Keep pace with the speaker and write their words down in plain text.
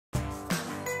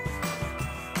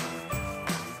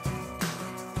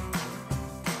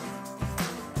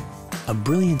a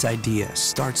brilliant idea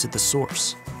starts at the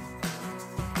source.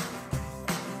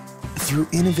 Through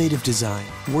innovative design,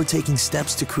 we're taking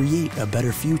steps to create a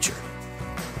better future.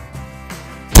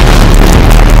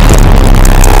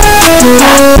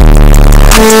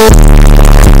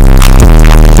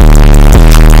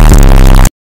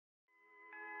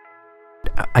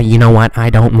 You know what? I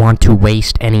don't want to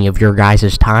waste any of your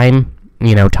guys' time.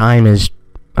 You know, time is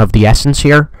of the essence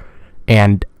here,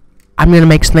 and I'm gonna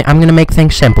make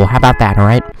things simple. How about that? All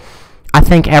right. I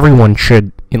think everyone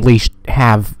should at least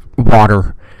have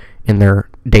water in their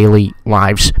daily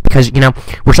lives, because you know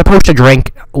we're supposed to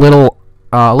drink a little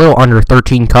under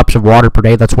 13 cups of water per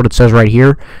day. That's what it says right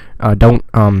here. Don't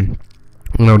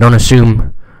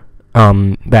assume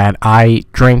that I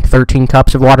drink 13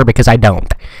 cups of water, because I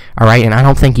don't. All right, and I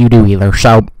don't think you do either.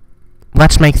 So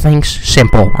let's make things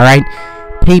simple. All right,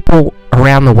 people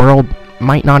around the world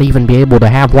might not even be able to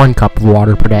have 1 cup of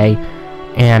water per day,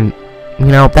 and you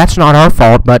know that's not our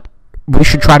fault, but we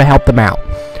should try to help them out.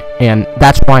 And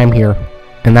that's why I'm here,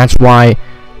 and that's why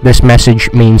this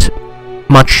message means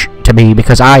much to me,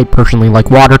 because I personally like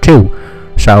water too.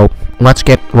 So let's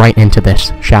get right into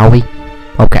this, shall we?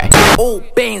 Okay. Oh,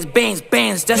 bands,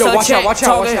 that's Yo, how watch out, watch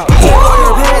out, watch out.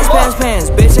 Pants,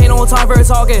 bitch, ain't no time for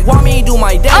talking. Want me do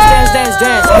my dance. Hands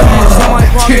on my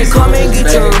pocket, come and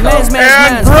get your mans.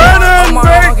 And Brennan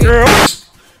Baker!